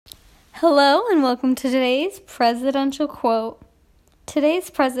Hello and welcome to today's presidential quote. Today's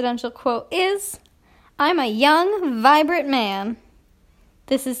presidential quote is, "I'm a young, vibrant man."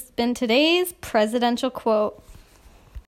 This has been today's presidential quote.